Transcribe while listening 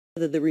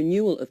Whether the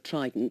renewal of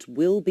Trident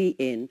will be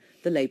in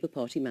the Labour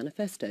Party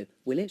manifesto.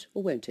 Will it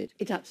or won't it?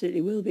 It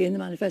absolutely will be in the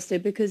manifesto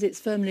because it's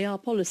firmly our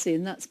policy,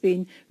 and that's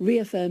been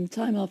reaffirmed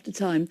time after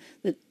time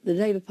that the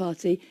Labour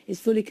Party is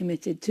fully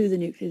committed to the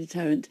nuclear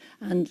deterrent,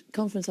 and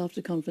conference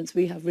after conference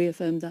we have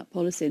reaffirmed that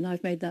policy, and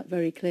I've made that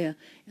very clear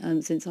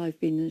since I've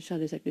been the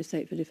Shadow Secretary of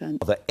State for Defence.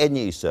 Are there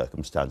any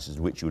circumstances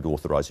in which you would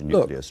authorise a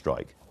nuclear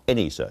strike?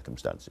 Any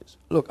circumstances?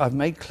 Look, I've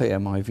made clear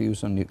my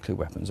views on nuclear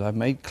weapons. I've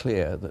made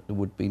clear that there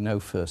would be no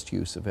first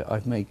use of it.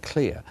 I've made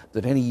clear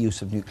that any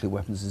use of nuclear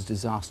weapons is a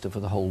disaster for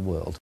the whole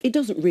world. It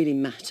doesn't really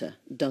matter,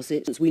 does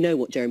it? Since we know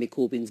what Jeremy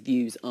Corbyn's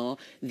views are,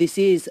 this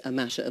is a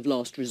matter of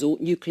last resort.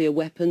 Nuclear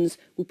weapons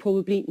will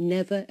probably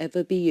never,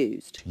 ever be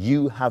used.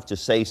 You have to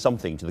say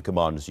something to the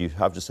commanders. You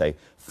have to say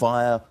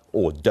fire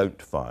or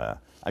don't fire.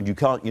 And you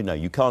can't,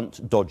 you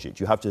can't dodge it.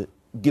 You have to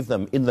give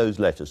them, in those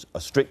letters, a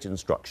strict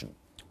instruction.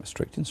 A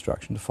strict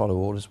instruction to follow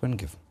orders when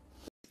given.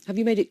 Have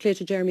you made it clear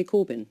to Jeremy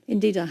Corbyn?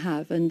 Indeed I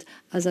have, and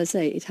as I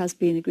say, it has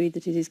been agreed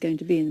that it is going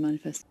to be in the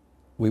manifesto.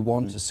 We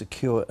want a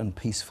secure and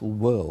peaceful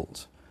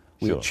world.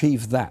 We Sure.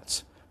 achieve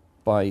that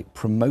by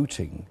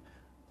promoting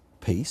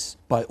peace,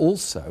 by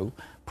also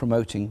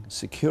promoting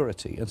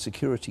security, and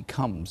security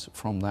comes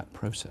from that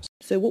process.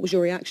 So what was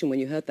your reaction when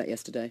you heard that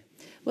yesterday?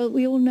 Well,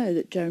 we all know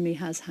that Jeremy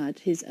has had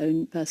his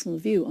own personal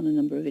view on a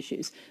number of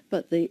issues,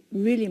 but the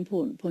really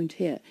important point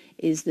here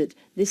is that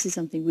this is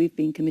something we've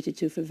been committed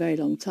to for a very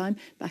long time.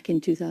 Back in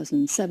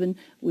 2007,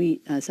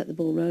 we set the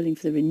ball rolling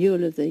for the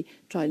renewal of the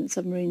Trident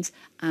submarines,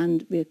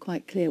 and we are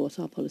quite clear what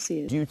our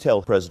policy is. Do you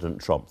tell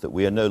President Trump that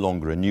we are no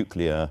longer a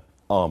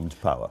nuclear-armed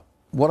power?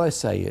 What I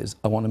say is,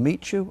 I want to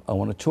meet you, I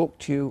want to talk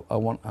to you, I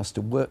want us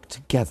to work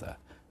together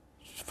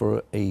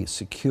for a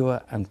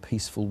secure and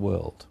peaceful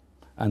world,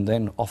 and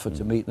then offer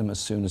to meet them as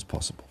soon as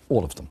possible,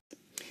 all of them.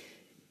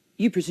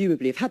 You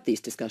presumably have had these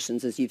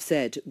discussions, as you've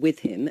said, with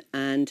him,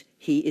 and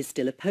he is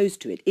still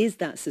opposed to it. Is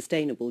that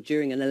sustainable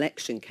during an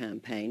election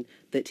campaign,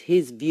 that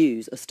his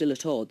views are still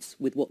at odds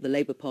with what the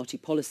Labour Party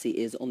policy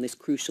is on this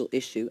crucial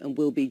issue and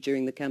will be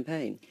during the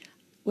campaign?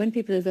 When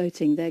people are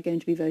voting, they're going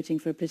to be voting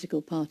for a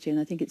political party, and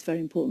I think it's very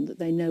important that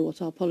they know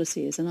what our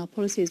policy is. And our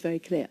policy is very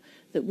clear,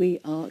 that we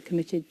are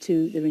committed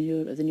to the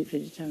renewal of the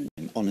nuclear deterrent.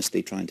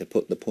 Honestly trying to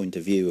put the point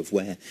of view of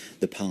where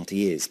the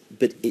party is,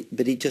 but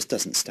it just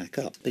doesn't stack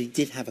up. But he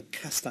did have a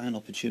cast-iron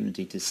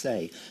opportunity to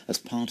say, as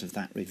part of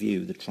that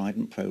review, the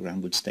Trident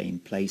programme would stay in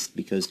place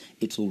because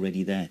it's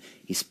already there.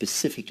 He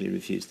specifically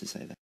refused to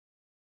say that.